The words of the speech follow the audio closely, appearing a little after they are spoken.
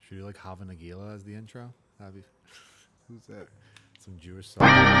Should we do like Hava Nagila as the intro? That'd be Who's that? some Jewish song.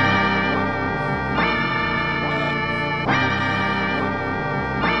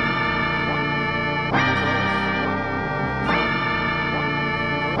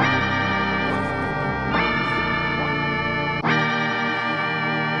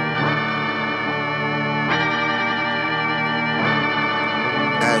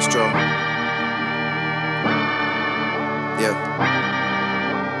 Astro. Yeah.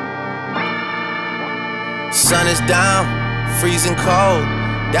 Sun is down, freezing cold.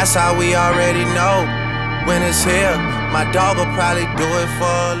 That's how we already know. When it's here, my dog will probably do it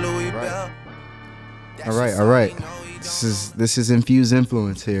for Louis Bell. All right. This is Infused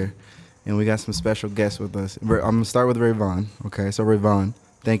Influence here, and we got some special guests with us. I'm gonna start with Ravon. Okay, so Ravon,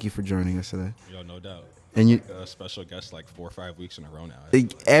 thank you for joining us today. Yo, no doubt. And you, a special guest like 4 or 5 weeks in a row now.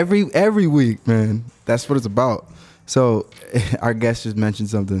 every week, man. That's what it's about. So, our guest just mentioned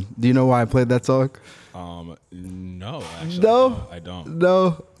something. Do you know why I played that song? No, actually. No, I don't.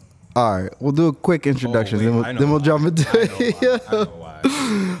 No. All right, we'll do a quick introduction, then we'll jump into it. I know why.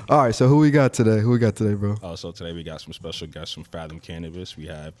 All right, so who we got today? Bro? So today we got some special guests from Fathom Cannabis. We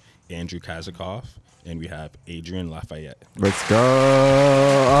have Andrew and we have Adrian Lafayette. Let's go.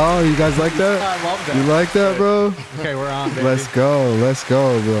 Oh, you guys like that? I love that. You like that, bro? Okay, we're on, baby. Let's go,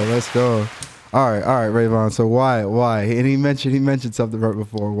 bro. Let's go. All right, Ravon. So why? And he mentioned something right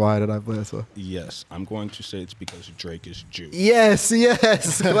before. Why did I play that song? Yes, I'm going to say it's because Drake is Jewish. Yes.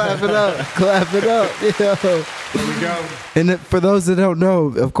 Clap it up. Yo. There we go. And for those that don't know,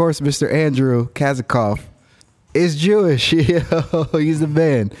 of course, Mr. Andrew Kazakov is Jewish. Yo, he's the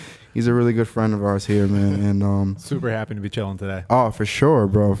man. He's a really good friend of ours here, man. And Super happy to be chilling today. oh, for sure,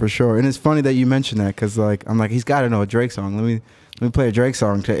 bro, for sure. And it's funny that you mentioned that because, like, I'm like, he's got to know a Drake song. Let me play a Drake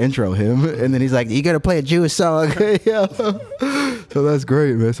song to intro him. And then he's like, you got to play a Jewish song. Yeah. So that's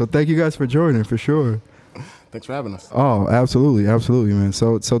great, man. So thank you guys for joining, for sure. Thanks for having us. Oh, absolutely, man.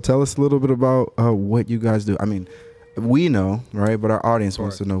 So tell us a little bit about what you guys do. I mean, we know, right? But our audience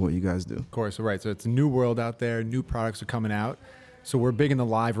wants to know what you guys do. Of course, right. So it's a new world out there. New products are coming out. So we're big in the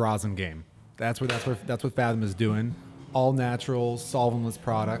live rosin game. That's what Fathom is doing. All natural, solventless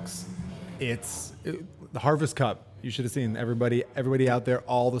products. The Harvest Cup. You should have seen everybody out there.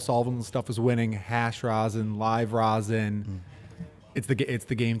 All the solventless stuff is winning. Hash rosin, live rosin. It's the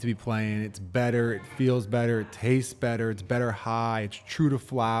game to be playing. It's better. It feels better. It tastes better. It's better high. It's true to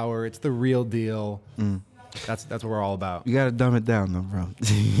flower. It's the real deal. That's what we're all about. You got to dumb it down, though, bro.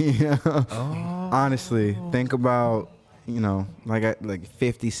 Yeah. Oh. Honestly, think about, like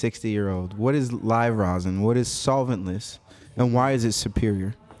 50, 60-year-old. What is live rosin? What is solventless? And why is it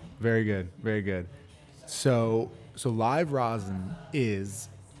superior? Very good. So live rosin is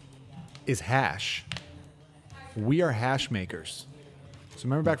hash. We are hash makers. So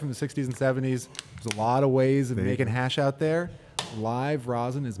remember back from the 60s and 70s, there's a lot of ways of making hash out there. Live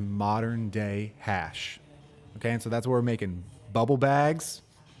rosin is modern day hash. Okay, and so that's what we're making. Bubble bags.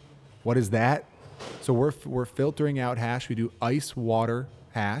 What is that? So we're filtering out hash. We do ice water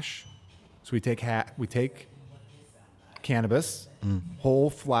hash. So we take cannabis, whole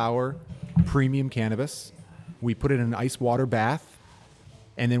flower, premium cannabis. We put it in an ice water bath,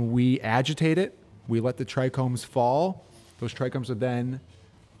 and then we agitate it. We let the trichomes fall. Those trichomes are then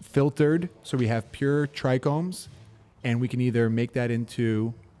filtered, so we have pure trichomes, and we can either make that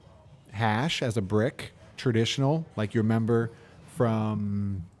into hash as a brick, traditional, like you remember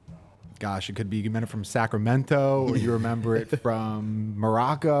from, it could be you remember from Sacramento, or you remember it from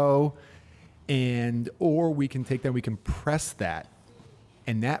Morocco, or we can take that, we can press that,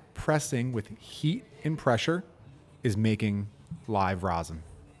 and that pressing with heat and pressure is making live rosin.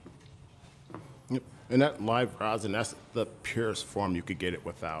 Yep. And that live rosin, that's the purest form you could get it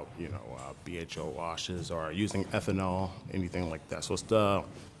without, BHO washes or using ethanol, anything like that. So it's the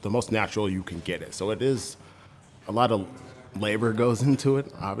most natural you can get it. So it is a lot of labor goes into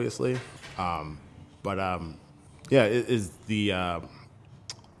it, obviously. It is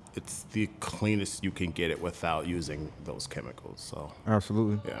it's the cleanest you can get it without using those chemicals. So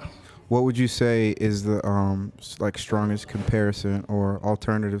Absolutely. Yeah. What would you say is the strongest comparison or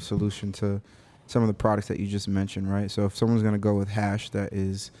alternative solution to some of the products that you just mentioned, right? So if someone's going to go with hash that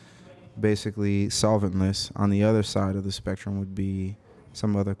is basically solventless, on the other side of the spectrum would be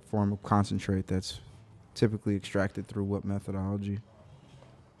some other form of concentrate that's typically extracted through what methodology?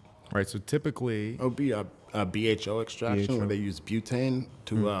 Right, so typically... It would be a BHO extraction where they use butane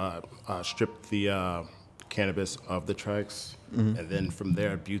to strip the cannabis of the trikes, and then from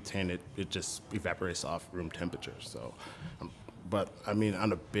there, butane, it just evaporates off room temperature. So, but I mean,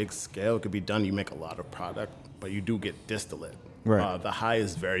 on a big scale, it could be done. You make a lot of product, but you do get distillate. Right. The high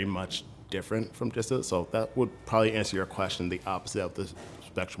is very much different from distillate, so that would probably answer your question. The opposite of the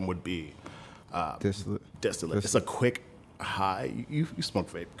spectrum would be Distillate. distillate. It's a quick high. You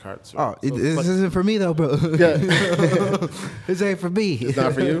smoke vape carts. Oh, right? this isn't for me though, bro. Yeah. This ain't for me. It's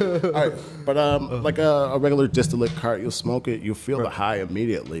not for you? All right. But like a regular distillate cart, you'll smoke it, you'll feel the high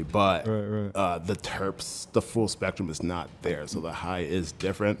immediately, but the terps, the full spectrum is not there, so the high is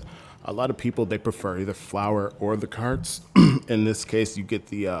different. A lot of people, they prefer either flower or the carts. In this case, you get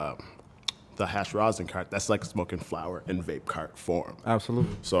the hash rosin cart. That's like smoking flower in vape cart form.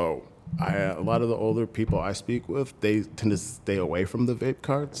 Absolutely. So a lot of the older people I speak with, they tend to stay away from the vape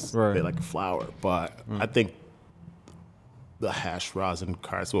carts. Right. They like flower, but I think the hash rosin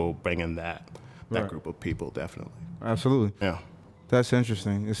carts will bring in that group of people, definitely. Absolutely. Yeah. That's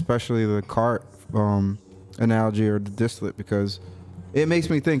interesting, especially the cart analogy or the distillate, because it makes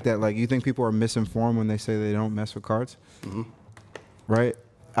me think that, like, you think people are misinformed when they say they don't mess with carts, right?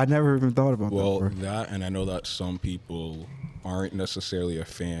 I never even thought about that. Well, before. that, and I know that some people aren't necessarily a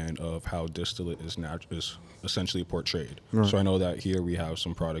fan of how distillate is essentially portrayed. Right. So I know that here we have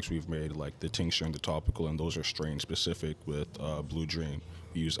some products we've made, like the tincture and the topical, and those are strain specific with Blue Dream.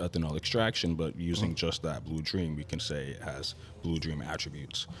 We use ethanol extraction, but using just that Blue Dream, we can say it has Blue Dream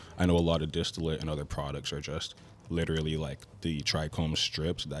attributes. I know a lot of distillate and other products are just literally like the trichome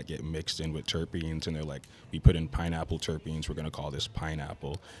strips that get mixed in with terpenes, and they're like, we put in pineapple terpenes, we're gonna call this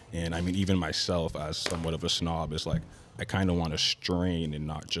pineapple. And I mean, even myself as somewhat of a snob is like, I kind of want a strain and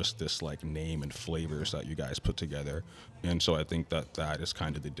not just this like name and flavors that you guys put together. And so I think that is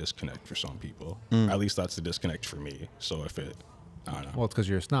kind of the disconnect for some people. At least that's the disconnect for me. So if it, I don't know. Well, it's because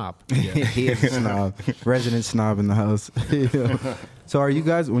you're a snob. He is a snob, resident snob in the house. Yeah. So, are you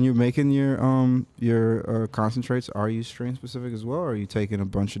guys, when you're making your concentrates, are you strain specific as well, or are you taking a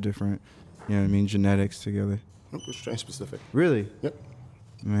bunch of different, you know what I mean, genetics together? Nope, it's strain specific. Really? Yep.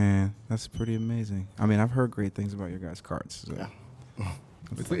 Man, that's pretty amazing. I mean, I've heard great things about your guys' carts. So. Yeah.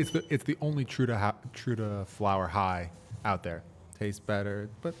 It's the only true to flower high out there. Tastes better,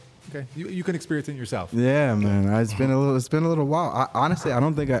 but okay, you can experience it yourself. Yeah, man. It's been a little while. Honestly, I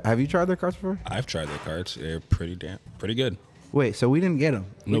don't think have you tried their carts before? I've tried their carts. They're pretty good. Wait, so we didn't get them?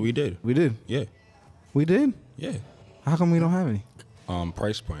 No, we did. We did. Yeah. We did. Yeah. How come we don't have any?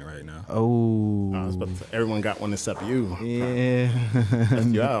 Price point right now. Oh. I was about to say, everyone got one except you. Yeah. Left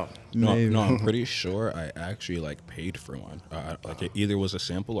you out. No, Maybe. I'm pretty sure I actually like paid for one. Like it either was a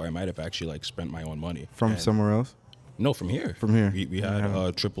sample or I might have actually like spent my own money. From And- somewhere else? No, from here. From here. We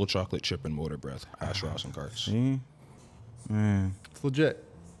had triple chocolate chip and motor breath hash rosin carts. See? Man. It's legit.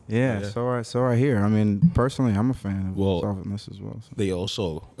 Yeah, Yeah. so I hear. I mean, personally, I'm a fan of Well, solventless as well. So. They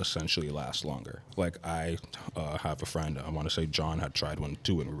also essentially last longer. Like I have a friend, I want to say John had tried one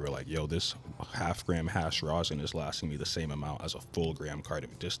too, and we were like, yo, this half-gram hash rosin is lasting me the same amount as a full gram cart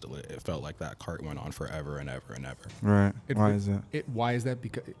of distillate. It felt like that cart went on forever and ever and ever. Right. Why is that? Why is that?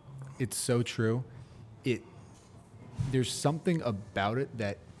 Because it's so true. There's something about it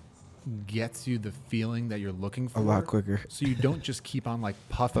that gets you the feeling that you're looking for A lot quicker. So you don't just keep on like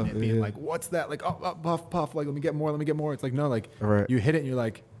puffing it, being like, "What's that?" Like, "Oh, puff, puff." Like, let me get more. It's like, no, like Right. you hit it and you're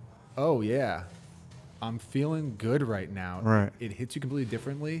like, "Oh yeah, I'm feeling good right now." Right. It hits you completely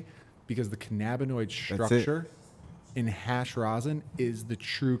differently because the cannabinoid it. structure in hash rosin is the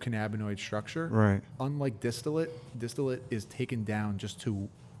true cannabinoid structure. Right. Unlike distillate is taken down just to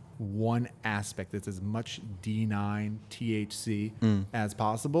one aspect. It's as much D9 THC as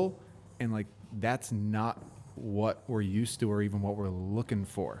possible, and like that's not what we're used to or even what we're looking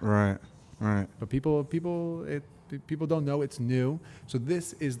for. Right. But people don't know it's new. So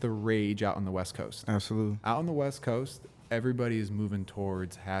this is the rage out on the West Coast. Absolutely. Out on the West Coast, everybody is moving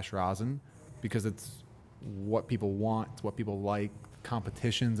towards hash rosin because it's what people want, it's what people like.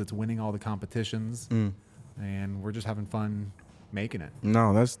 Competitions, it's winning all the competitions, and we're just having fun making it.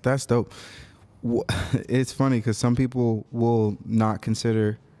 No, that's dope. It's funny because some people will not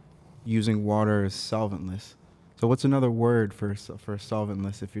consider using water as solventless. So what's another word for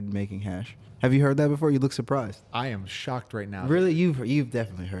solventless if you're making hash? Have you heard that before? You look surprised. I am shocked right now. Really, you've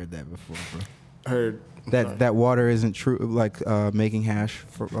definitely heard that before, bro. Heard That water isn't true. Like making hash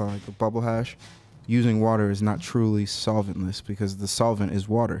for like a bubble hash, using water is not truly solventless because the solvent is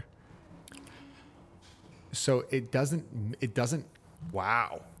water. So it doesn't.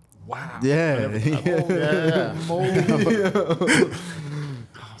 Wow. Yeah.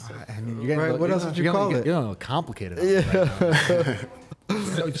 I mean, you're Right, what else would you call it? You're getting complicated. Right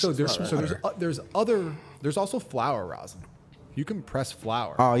now. So there's also flower rosin. You can press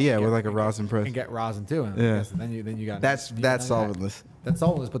flour. Oh yeah, and with get- like a rosin press. and get rosin too. And Yeah. then you got That's you got that. solventless. That's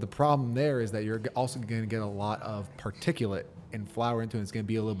all it is. But the problem there is that you're also going to get a lot of particulate and flower into it. It's going to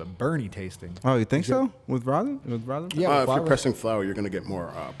be a little bit burny tasting. Oh, you think so? With rosin? Yeah, If flower- you're pressing flower, you're going to get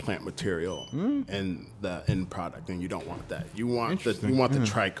more plant material in the end product, and you don't want that. You want the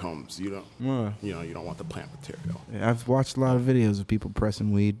trichomes. You don't you don't want the plant material. Yeah, I've watched a lot of videos of people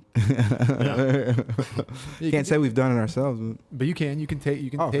pressing weed. Yeah. Can't say we've done it ourselves. But you can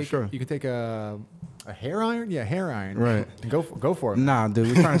take for sure. you can take a hair iron, hair iron, Right. And go for it. Nah, dude,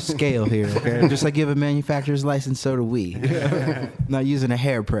 we're trying to scale here. Okay? Just like you have a manufacturer's license, so do we. Not using a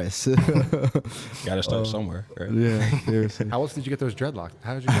hair press. Got to start somewhere, right? Yeah, seriously. How else did you get those dreadlocks?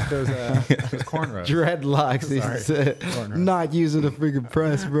 How did you get those cornrows? Dreadlocks. He Sorry. said. Cornrows. Not using a freaking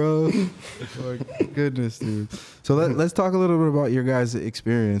press, bro. My goodness, dude. So let's talk a little bit about your guys'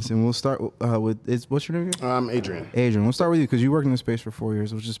 experience, and we'll start with what's your name again? Adrian. Adrian. We'll start with you because you worked in the space for 4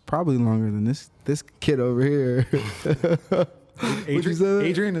 years, which is probably longer than this kid over here.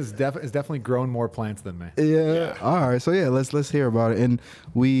 Adrian is definitely grown more plants than me. Yeah. All right. So yeah, let's hear about it. And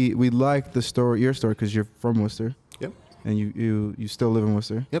we like the story, your story, because you're from Worcester. Yep. And you still live in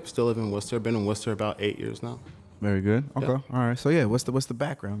Worcester. Yep. Still live in Worcester. Been in Worcester about 8 years now. Very good. Okay. Yep. All right. So yeah, what's the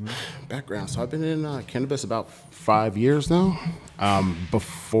background, man? Background. So I've been in cannabis about 5 years now.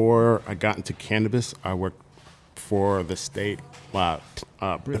 Before I got into cannabis, I worked for the state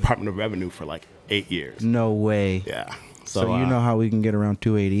Department of Revenue for like 8 years. No way. Yeah. So you know how we can get around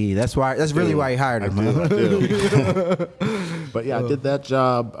 280. That's really why you hired him. I do. But yeah, I did that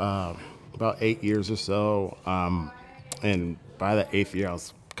job about 8 years or so. And by the 8th year, I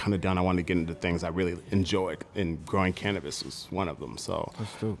was kind of done. I wanted to get into things I really enjoyed, and growing cannabis was one of them. So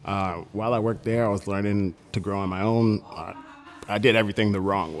while I worked there, I was learning to grow on my own. I did everything the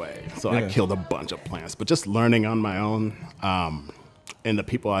wrong way. So I killed a bunch of plants, but just learning on my own. And the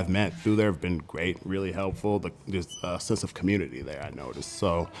people I've met through there have been great, really helpful. There's a sense of community there, I noticed.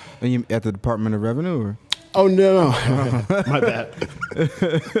 So, And you at the Department of Revenue, or? oh no, my bad.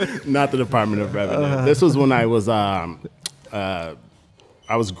 Not the Department of Revenue. This was when I was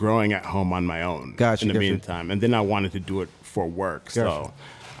growing at home on my own. Gotcha, in the meantime, and then I wanted to do it for work. Gotcha. So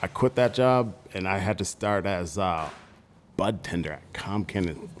I quit that job, and I had to start as bud tender at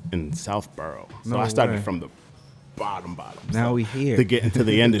Comcon in Southborough. So I started from the bottom. Now so we here. to get into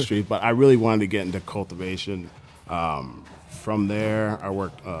the industry, but I really wanted to get into cultivation. From there, I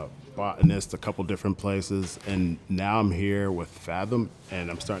worked botanist a couple different places, and now I'm here with Fathom,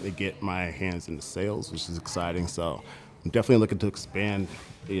 and I'm starting to get my hands into sales, which is exciting. So I'm definitely looking to expand,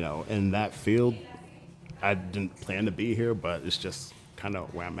 in that field. I didn't plan to be here, but it's just kind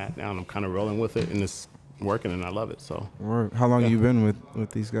of where I'm at now, and I'm kind of rolling with it, and it's working, and I love it. So, How long have you been with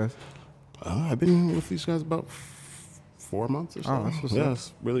these guys? I've been with these guys about 4 months or so. Oh, that's what's yeah, up.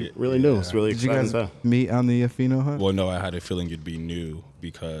 it's really new. It's really Did you exciting. guys meet on the Pheno hunt? Well, no, I had a feeling you'd be new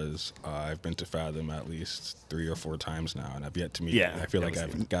because I've been to Fathom at least 3 or 4 times now, and I've yet to meet you. I feel like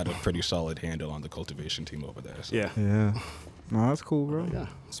I've got a pretty solid handle on the cultivation team over there. So. Yeah. No, that's cool, bro. Yeah,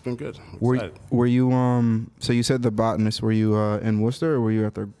 it's been good. I'm Were excited. you so you said the botanist, were you in Worcester, or were you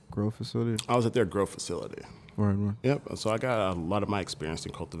at their grow facility? I was at their grow facility. Word. Yep. So I got a lot of my experience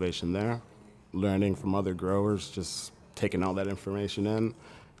in cultivation there, learning from other growers, just taking all that information in.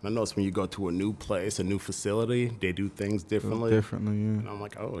 And I noticed when you go to a new place, a new facility, they do things differently. And I'm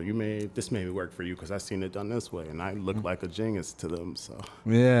like, oh, this made me work for you because I've seen it done this way, and I look like a genius to them. So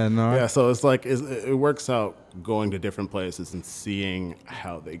Yeah. so it's like it works out going to different places and seeing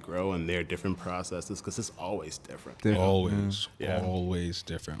how they grow and their different processes, because it's always different. Always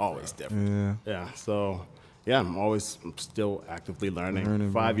different. Always different. Yeah. So. Yeah, I'm still actively learning.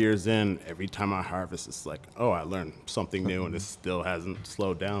 5 bro. years in, every time I harvest, it's like, oh, I learned something new, and it still hasn't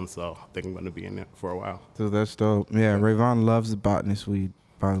slowed down. So I think I'm going to be in it for a while. So that's dope. Yeah, Ravon loves the botanist weed,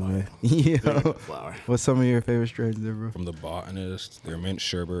 by the way. Yeah. Flower. What's some of your favorite strains there, bro? From the botanist, their mint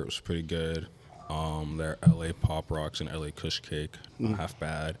sherbet was pretty good. Their LA Pop Rocks and LA Kush Cake, not half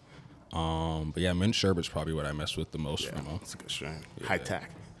bad. But yeah, mint sherbet's probably what I mess with the most from them. It's a good strain. High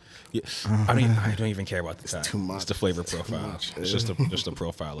tack. Yeah, I don't even care about the tack. too much. It's the flavor It's too profile. much. It's just the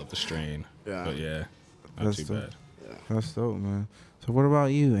profile of the strain. Yeah. But yeah, not That's too dope. bad. That's dope, man. So what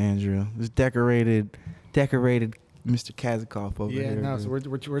about you, Andrew? This decorated Mr. Kazakov over here. Yeah, no. dude. So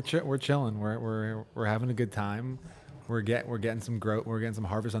we're chilling. We're having a good time. We're getting some growth. We're getting some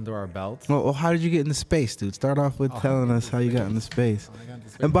harvest under our belts. Well, how did you get into space, dude? Start off with telling us how you got into space.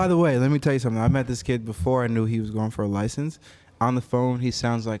 And by the way, let me tell you something. I met this kid before I knew he was going for a license. On the phone, he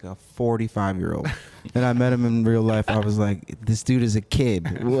sounds like a 45-year-old. And I met him in real life. I was like, this dude is a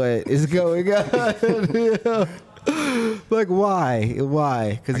kid. What is going on? Like, why?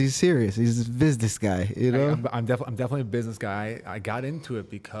 Why? Because he's serious. He's a business guy, you know? I'm definitely a business guy. I got into it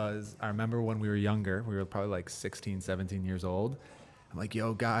because I remember when we were younger, we were probably like 16, 17 years old. I'm like,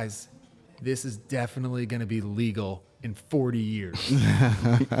 yo, guys, this is definitely going to be legal in 40 years.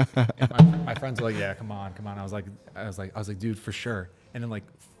 And my friends were like, yeah, come on. I was like, dude, for sure. And then like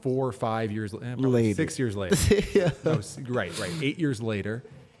 4 or 5 years later, 6 years later, no, right, 8 years later,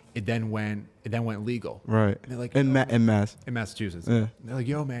 it then went legal. Right. And they're like, in Massachusetts. Yeah. And they're like,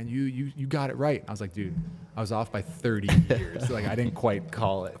 yo, man, you got it right. I was like, dude, I was off by 30 years. Like, I didn't quite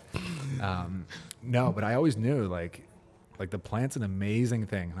call it. No, but I always knew like the plant's an amazing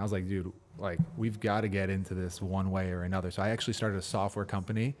thing. And I was like, dude, like, we've got to get into this one way or another. So I actually started a software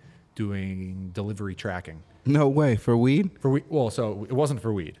company doing delivery tracking. No way. For weed? For weed. Well, so it wasn't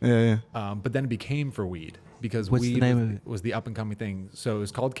for weed. Yeah. But then it became for weed because What's the weed name of it? was the up and coming thing. So it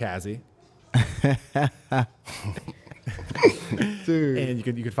was called Kazi. Dude. And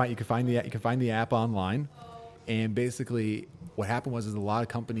you could find the app online. And basically what happened was a lot of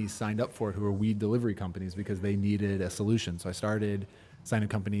companies signed up for it who were weed delivery companies because they needed a solution. So I started signing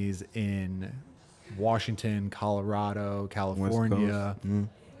companies in Washington, Colorado, California,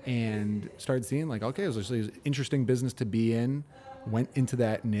 and started seeing like, okay, it was an interesting business to be in. Went into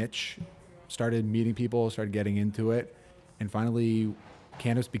that niche, started meeting people, started getting into it, and finally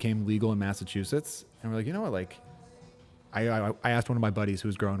cannabis became legal in Massachusetts. And we're like, you know what, like, I asked one of my buddies who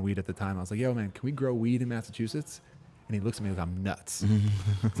was growing weed at the time, I was like, yo, man, can we grow weed in Massachusetts? And he looks at me like I'm nuts.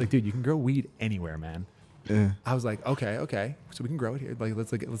 It's like, dude, you can grow weed anywhere, man. Yeah. I was like, okay, so we can grow it here. Like,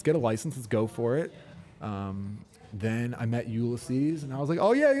 let's get a license. Let's go for it. Then I met Ulysses, and I was like,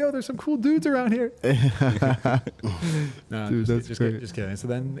 oh yeah, yo, there's some cool dudes around here. No, Dude, that's great. just kidding. So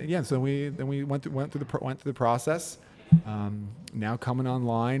then we went through the process. Now coming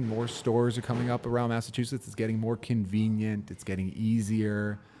online, more stores are coming up around Massachusetts. It's getting more convenient. It's getting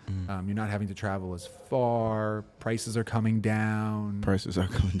easier. You're not having to travel as far. Prices are coming down.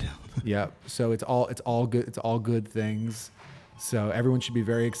 Yep. So it's all good. It's all good things. So everyone should be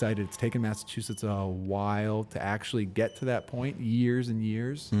very excited. It's taken Massachusetts a while to actually get to that point, years and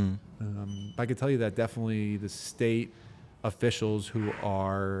years. But I can tell you that definitely the state officials who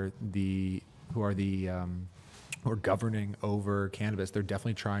are governing over cannabis, they're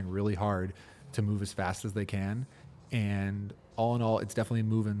definitely trying really hard to move as fast as they can. And all in all, it's definitely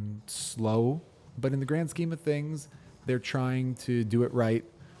moving slow, but in the grand scheme of things, they're trying to do it right.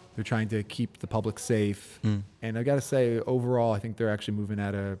 They're trying to keep the public safe. And I got to say, overall, I think they're actually moving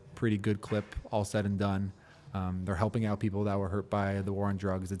at a pretty good clip, all said and done. They're helping out people that were hurt by the war on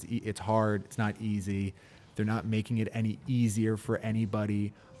drugs. It's hard. It's not easy. They're not making it any easier for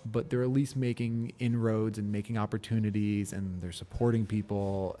anybody, but they're at least making inroads and making opportunities, and they're supporting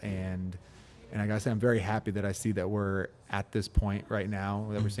people. And I gotta say, I'm very happy that I see that we're at this point right now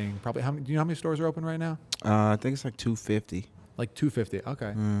that we're seeing probably do you know how many stores are open right now? I think it's like 250. Like 250.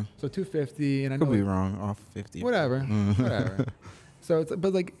 Okay. So 250, and I know Could be wrong. Off 50. whatever. So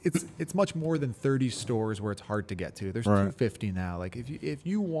it's much more than 30 stores where it's hard to get to. There's 250 now. Like if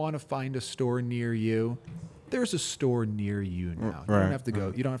you want to find a store near you, there's a store near you now. You don't have to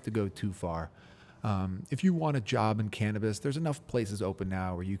go. You don't have to go too far. If you want a job in cannabis, there's enough places open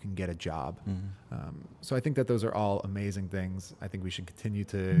now where you can get a job. So I think that those are all amazing things. I think we should continue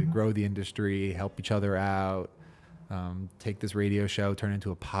to grow the industry, help each other out. Take this radio show, turn it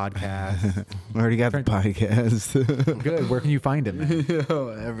into a podcast. I already got the podcast. Good. Where can you find it, man?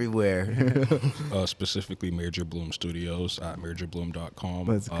 Everywhere. Specifically Major Bloom Studios at majorbloom.com.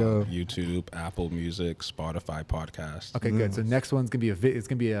 Let's go. YouTube, Apple Music, Spotify podcast. Okay, good. So next one's gonna be it's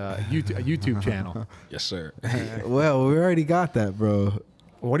gonna be a YouTube channel. Yes, sir. Well, we already got that, bro.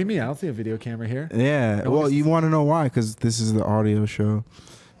 What do you mean? I don't see a video camera here. Yeah. Well, you want to know why? Because this is the audio show.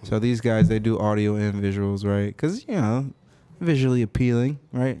 So these guys, they do audio and visuals, right? Because, visually appealing,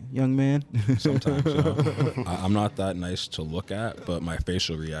 right, young man? Sometimes, I'm not that nice to look at, but my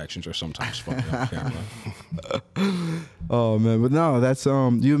facial reactions are sometimes funny on camera. Oh, man. But no, that's,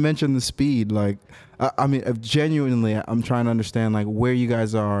 you mentioned the speed. Like, I mean, genuinely, I'm trying to understand, like, where you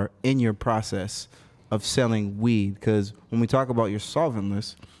guys are in your process of selling weed. Because when we talk about your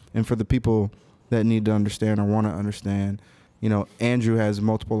solventless, and for the people that need to understand or want to understand, Andrew has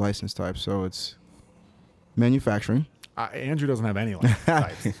multiple license types, so it's manufacturing. Andrew doesn't have any license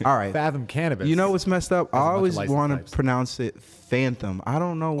types. All right. Fathom Cannabis. You know what's messed up? I always want types. to pronounce it Fathom. I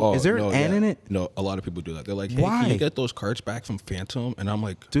don't know. Is there an N in it? No, a lot of people do that. They're like, hey, why? can you get those cards back from Phantom? And I'm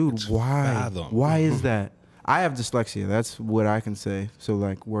like, dude, why? Fathom. Why is that? I have dyslexia. That's what I can say. So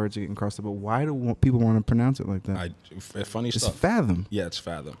like words are getting crossed up. But why do people want to pronounce it like that? Funny It's stuff. Fathom. Yeah, it's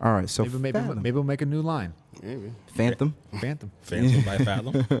Fathom. All right, so Maybe Fathom. we'll make a new line. Maybe. Phantom. Phantom. Phantom by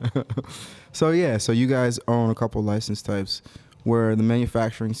Fathom. So yeah, so you guys own a couple license types where the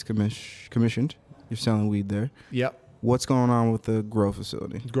manufacturing's commissioned. You're selling weed there. Yep. What's going on with the grow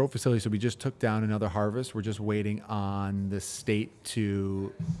facility? Grow facility. So we just took down another harvest. We're just waiting on the state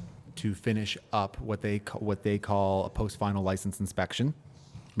to finish up what they call a post final license inspection.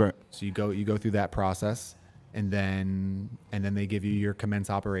 Right. So you go through that process, and then they give you your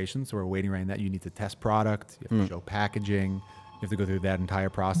commence operations. So we're waiting right now. You need to test product. You have to show packaging. You have to go through that entire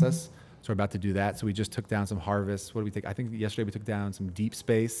process. So we're about to do that. So we just took down some harvests. What did we take? I think yesterday we took down some deep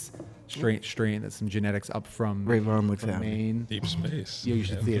space strain some genetics up from Ravon looks from happy. Maine. Deep space. Yeah, you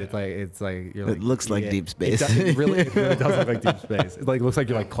should see it. It's like you're like, It looks like deep space. It really does look like deep space. It looks like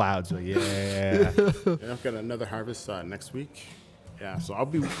you're like clouds. Like, yeah. And I've got another harvest next week. Yeah, so I'll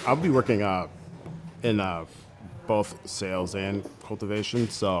be working in both sales and cultivation,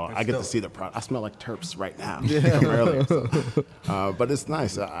 so I get to see the product. I smell like terps right now. From earlier, so. But it's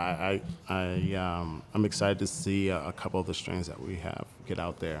nice. I'm excited to see a couple of the strains that we have get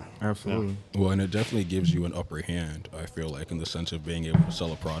out there. Absolutely. Well, and it definitely gives you an upper hand, I feel like, in the sense of being able to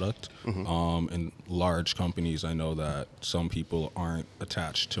sell a product. In large companies, I know that some people aren't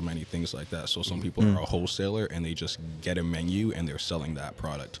attached to many things like that. So some people are a wholesaler and they just get a menu and they're selling that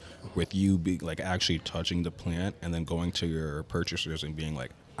product. With you being like actually touching the plant and then going to your purchasers and being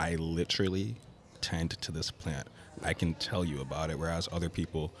like, I literally tend to this plant. I can tell you about it. Whereas other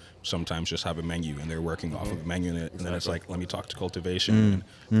people sometimes just have a menu and they're working off of a menu, and then it's like, let me talk to cultivation.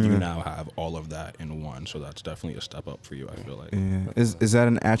 And you now have all of that in one. So that's definitely a step up for you, I feel like. Yeah. Is that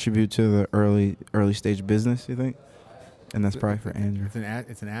an attribute to the early stage business, you think? And that's probably for Andrew.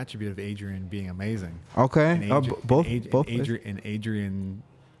 It's an attribute of Adrian being amazing. Okay. And Both. Adrian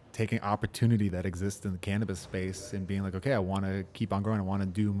taking opportunity that exists in the cannabis space and being like, okay, I want to keep on growing. I want to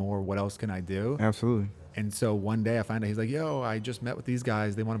do more. What else can I do? Absolutely. And so one day I find out he's like, yo, I just met with these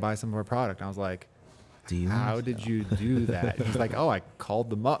guys. They want to buy some of our product. And I was like, how did you do that? And he's like, oh, I called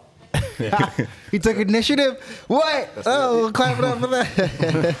them up. He took initiative. What? Oh, clap it up for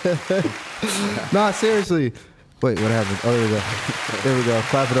that. Nah, seriously. Wait, what happened? Oh, there we go. There we go.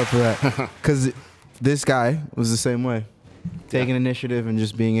 Clap it up for that. Because this guy was the same way. Taking initiative and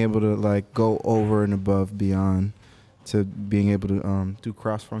just being able to like go over and above beyond to being able to do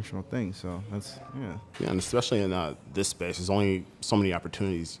cross-functional things. So that's, Yeah, and especially in this space, there's only so many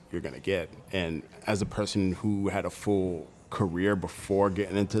opportunities you're going to get. And as a person who had a full career before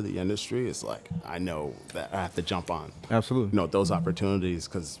getting into the industry, it's like, I know that I have to jump on. Absolutely. Those opportunities,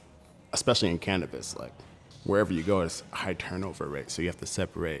 because especially in cannabis, like wherever you go, it's a high turnover rate. So you have to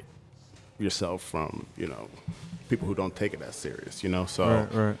separate yourself from, people who don't take it as serious, So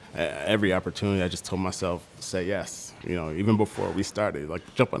Right. Every opportunity, I just told myself, say yes. Even before we started, like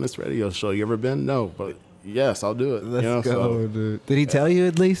jump on this radio show. You ever been? No, but yes, I'll do it. Let's go, dude. Did he tell you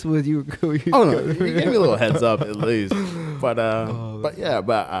at least what you? Oh no, he gave me a little heads up at least. But I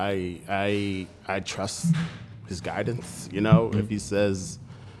trust his guidance. If he says,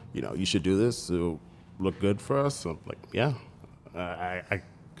 you should do this, it'll look good for us. I'm like, yeah.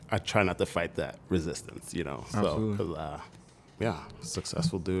 I try not to fight that resistance, So, Absolutely. because,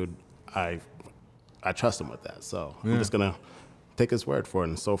 successful dude, I trust him with that. So I'm just gonna take his word for it.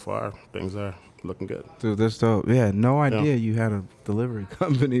 And so far, things are looking good. Dude, that's dope. Yeah, no idea you had a delivery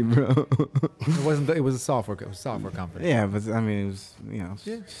company, bro. It wasn't. It was a software company. Yeah, but I mean, it was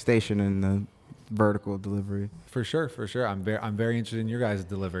stationed in the vertical delivery. For sure. I'm very interested in your guys'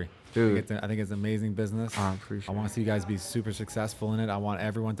 delivery. Dude. I think it's an amazing business. I appreciate I want to see you guys be super successful in it. I want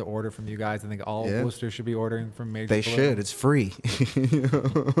everyone to order from you guys. I think all boosters should be ordering from Major They Bloom. should. It's free.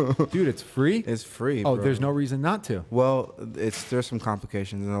 Dude, it's free? It's free. Oh, bro. there's no reason not to. Well, there's some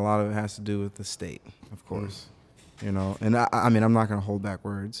complications, and a lot of it has to do with the state, of course. And I mean, I'm not going to hold back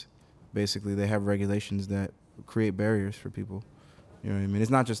words. Basically, they have regulations that create barriers for people. You know what I mean?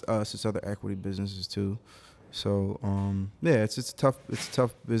 It's not just us; it's other equity businesses too. So it's a tough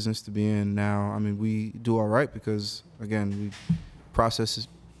business to be in now. I mean, we do all right because again, we process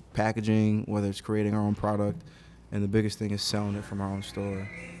packaging, whether it's creating our own product, and the biggest thing is selling it from our own store.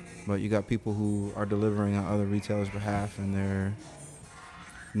 But you got people who are delivering on other retailers' behalf, and they're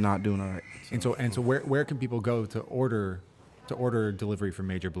not doing all right. And so where can people go to order delivery from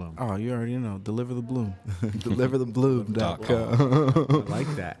Major Bloom? Oh, you already know. Deliver the Bloom. DeliverTheBloom.com. I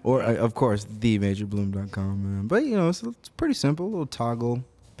like that. Or, of course, TheMajorBloom.com, man. But, it's pretty simple. A little toggle,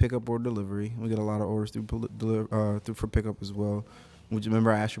 pickup or delivery. We get a lot of orders through for pickup as well. Would you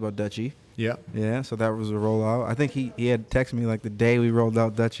remember I asked you about Dutchie? Yeah. Yeah, so that was a rollout. I think he had texted me like the day we rolled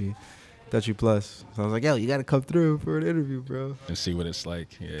out Dutchie Plus. So I was like, yo, you got to come through for an interview, bro. And see what it's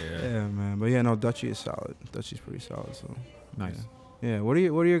like. Yeah, man. But yeah, no, Dutchie is solid. Dutchie's pretty solid. So Nice. Yeah. What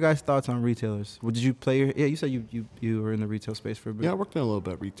are your guys' thoughts on retailers? Did you play? You said you were in the retail space for a bit. Yeah, I worked in a little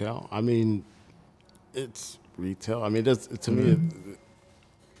bit of retail. I mean, it's retail. I mean, to me,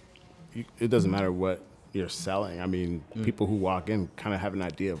 it doesn't matter what you're selling. I mean, people who walk in kind of have an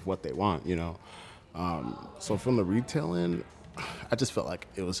idea of what they want, you know. So from the retail end, I just felt like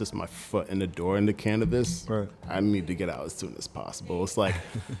it was just my foot in the door into cannabis. Right. I need to get out as soon as possible. It's like,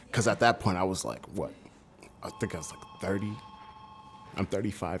 because at that point I was like, what? I think I was like 30. I'm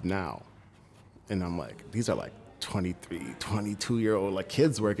 35 now. And I'm like, these are like 23, 22-year-old like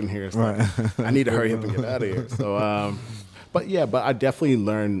kids working here. So like, I need to hurry up and get out of here. So, but I definitely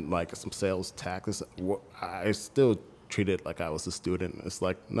learned like some sales tactics. I still treat it like I was a student. It's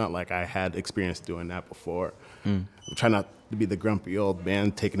like not like I had experience doing that before. I'm trying not to be the grumpy old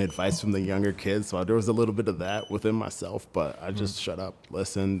man taking advice from the younger kids. So there was a little bit of that within myself, but I just shut up,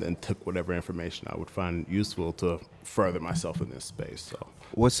 listened, and took whatever information I would find useful to further myself in this space. So,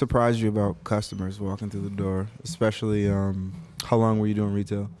 What surprised you about customers walking through the door, especially how long were you doing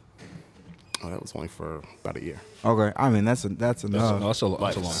retail? that was only for about a year. Okay, I mean that's enough. That's a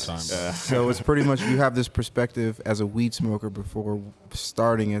long time. Yeah. So it's pretty much you have this perspective as a weed smoker before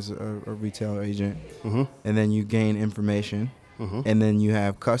starting as a retail agent, and then you gain information, and then you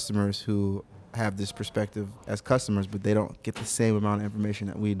have customers who have this perspective as customers, but they don't get the same amount of information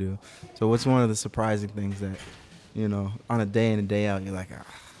that we do. So what's one of the surprising things that, you know, on a day in and day out, you're like,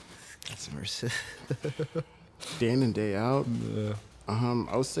 customers. Day in and day out,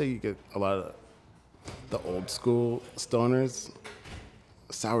 I would say you get a lot of the old school stoners.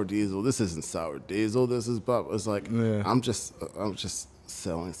 Sour diesel. This isn't sour diesel. This is Bob. It's like I'm just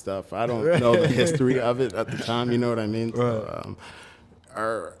selling stuff. I don't know the history of it at the time. You know what I mean? So,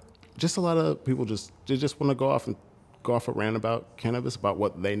 or just a lot of people just want to go off a rant about cannabis, about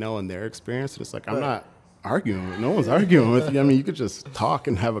what they know and their experience. And it's like I'm not arguing. No one's arguing with you. I mean, you could just talk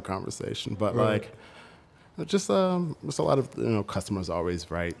and have a conversation, but like. Just a lot of customers always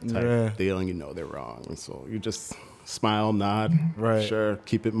right type deal, and they're wrong, and so you just smile, nod, sure,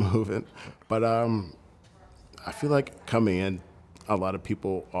 keep it moving. But I feel like coming in, a lot of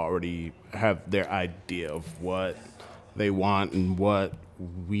people already have their idea of what they want and what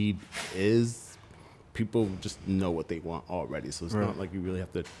weed is. People just know what they want already, so it's not like you really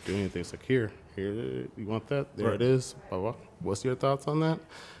have to do anything. It's like here, you want that? There it is. Blah, blah. What's your thoughts on that?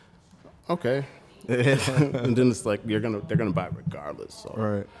 Okay. And then it's like they're gonna buy regardless.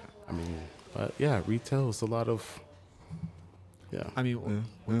 So I mean, but yeah, retail is a lot of I mean,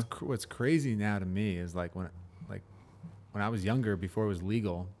 what's crazy now to me is like when I was younger, before it was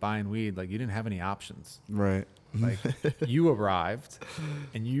legal, buying weed, like you didn't have any options. Right. Like you arrived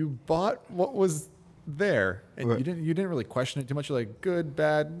and you bought what was there, and you didn't really question it too much. You're like, good,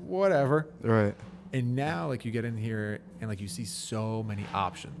 bad, whatever. Right. And now, like, you get in here and, like, you see so many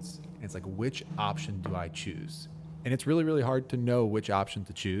options. And it's like, which option do I choose? And it's really, really hard to know which option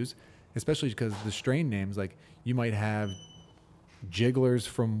to choose, especially because the strain names, like, you might have jigglers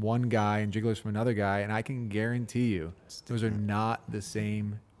from one guy and jigglers from another guy, and I can guarantee you those are not the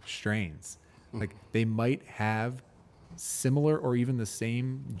same strains. Like, they might have similar or even the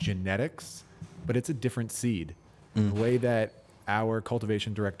same genetics, but it's a different seed. The way that our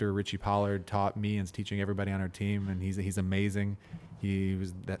cultivation director, Richie Pollard, taught me and is teaching everybody on our team, and he's amazing. He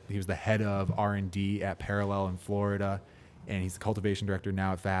was the head of R&D at Parallel in Florida, and he's the cultivation director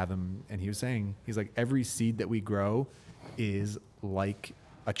now at Fathom. And he was saying, he's like, every seed that we grow is like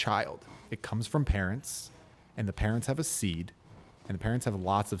a child. It comes from parents, and the parents have a seed, and the parents have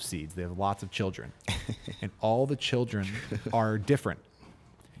lots of seeds. They have lots of children, and all the children are different.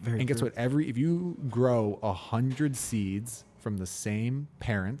 And guess what? If you grow 100 seeds from the same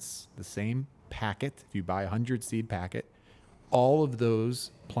parents, the same packet, if you buy 100 seed packet, all of those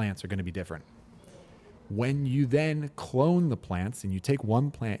plants are going to be different. When you then clone the plants and you take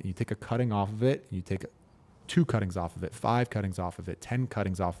one plant and you take a cutting off of it, you take 2 cuttings off of it, 5 cuttings off of it, 10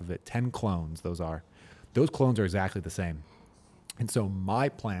 cuttings off of it, 10 clones, those clones are exactly the same. And so my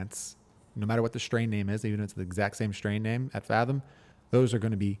plants, no matter what the strain name is, even if it's the exact same strain name at Fathom, those are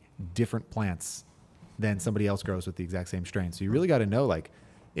going to be different plants than somebody else grows with the exact same strain. So you really got to know, like,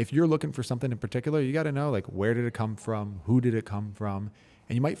 if you're looking for something in particular, you got to know, like, where did it come from? Who did it come from?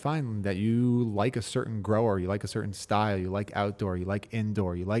 And you might find that you like a certain grower, you like a certain style, you like outdoor, you like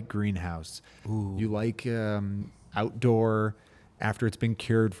indoor, you like greenhouse, you like outdoor after it's been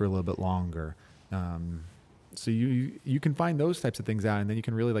cured for a little bit longer. So you can find those types of things out, and then you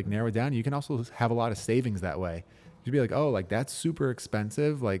can really like narrow it down. You can also have a lot of savings that way. You'd be like, oh, like that's super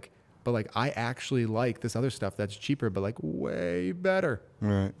expensive, like, but like I actually like this other stuff that's cheaper, but like way better.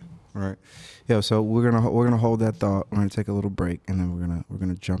 Right. Yeah. So we're gonna hold that thought. We're gonna take a little break, and then we're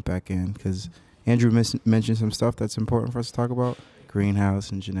gonna jump back in because Andrew mentioned some stuff that's important for us to talk about: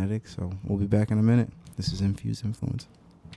 greenhouse and genetics. So we'll be back in a minute. This is Infused Influence.